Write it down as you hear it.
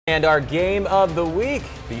And our game of the week,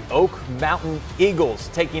 the Oak Mountain Eagles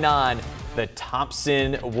taking on the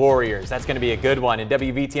Thompson Warriors. That's going to be a good one. And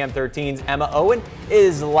WVTM 13's Emma Owen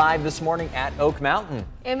is live this morning at Oak Mountain.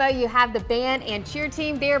 Emma, you have the band and cheer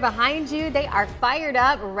team there behind you. They are fired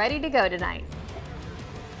up, ready to go tonight.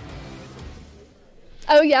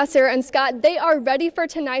 Oh yeah, Sarah and Scott, they are ready for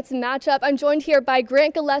tonight's matchup. I'm joined here by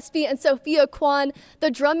Grant Gillespie and Sophia Kwan,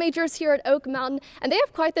 the drum majors here at Oak Mountain, and they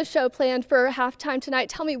have quite the show planned for halftime tonight.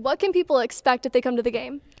 Tell me, what can people expect if they come to the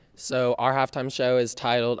game? So our halftime show is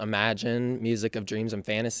titled Imagine, Music of Dreams and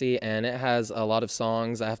Fantasy, and it has a lot of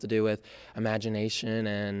songs that have to do with imagination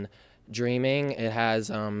and dreaming. It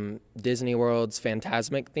has Disney World's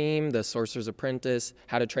Fantasmic theme, The Sorcerer's Apprentice,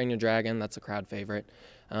 How to Train Your Dragon, that's a crowd favorite.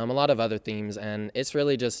 A lot of other themes, and it's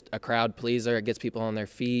really just a crowd pleaser. It gets people on their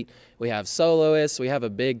feet. We have soloists. We have a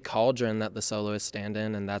big cauldron that the soloists stand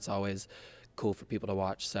in, and that's always cool for people to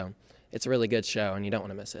watch. So it's a really good show, and you don't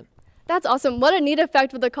want to miss it. That's awesome. What a neat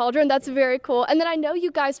effect with the cauldron. That's very cool. And then I know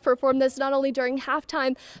you guys perform this not only during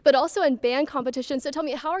halftime, but also in band competitions. So tell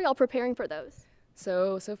me, how are y'all preparing for those?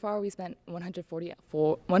 So far we spent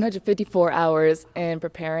 154 hours in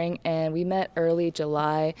preparing, and we met early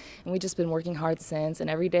July, and we've just been working hard since, and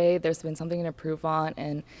every day there's been something to improve on,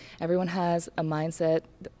 and everyone has a mindset,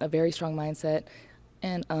 a very strong mindset,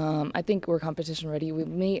 and I think we're competition ready. We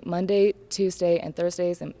meet Monday, Tuesday, and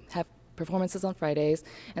Thursdays and have performances on Fridays,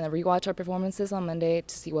 and then rewatch our performances on Monday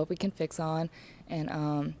to see what we can fix on, and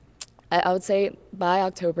I would say by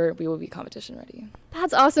October we will be competition ready.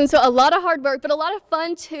 That's awesome. So a lot of hard work, but a lot of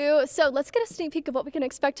fun too. So let's get a sneak peek of what we can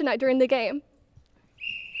expect tonight during the game.